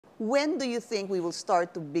When do you think we will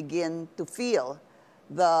start to begin to feel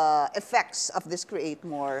the effects of this Create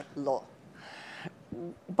More law?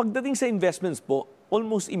 Pagdating sa investments po,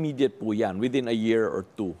 almost immediate po yan, within a year or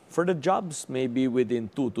two. For the jobs, maybe within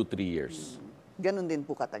 2 to 3 years. Ganun din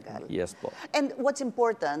po katagal. Yes po. And what's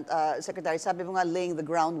important, Secretary, sabi mo nga laying the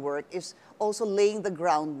groundwork is also laying the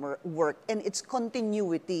groundwork and its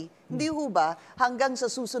continuity. Hindi ho ba hanggang sa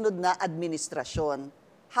susunod na administrasyon?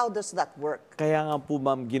 How does that work? Kaya nga po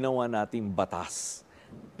ma'am, ginawa nating batas.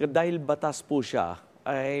 Dahil batas po siya,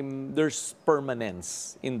 there's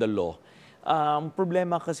permanence in the law.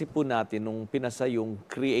 Problema kasi po natin nung pinasa yung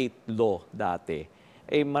Create Law dati,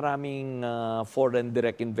 maraming foreign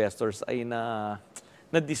direct investors ay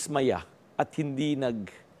nadismaya at hindi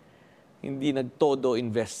nagtodo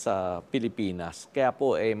invest sa Pilipinas. Kaya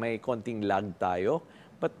po may konting lag tayo.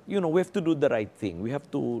 But you know, we have to do the right thing. We have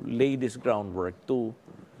to lay this groundwork to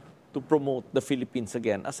promote the Philippines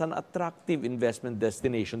again as an attractive investment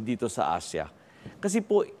destination dito sa Asia. Kasi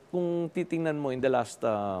po, kung titingnan mo in the last,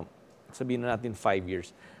 sabihin na natin 5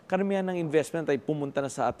 years, karamihan ng investment ay pumunta na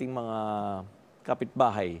sa ating mga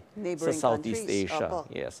kapitbahay sa Southeast Asia.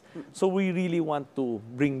 Yes. So we really want to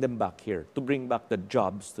bring them back here, to bring back the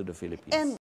jobs to the Philippines.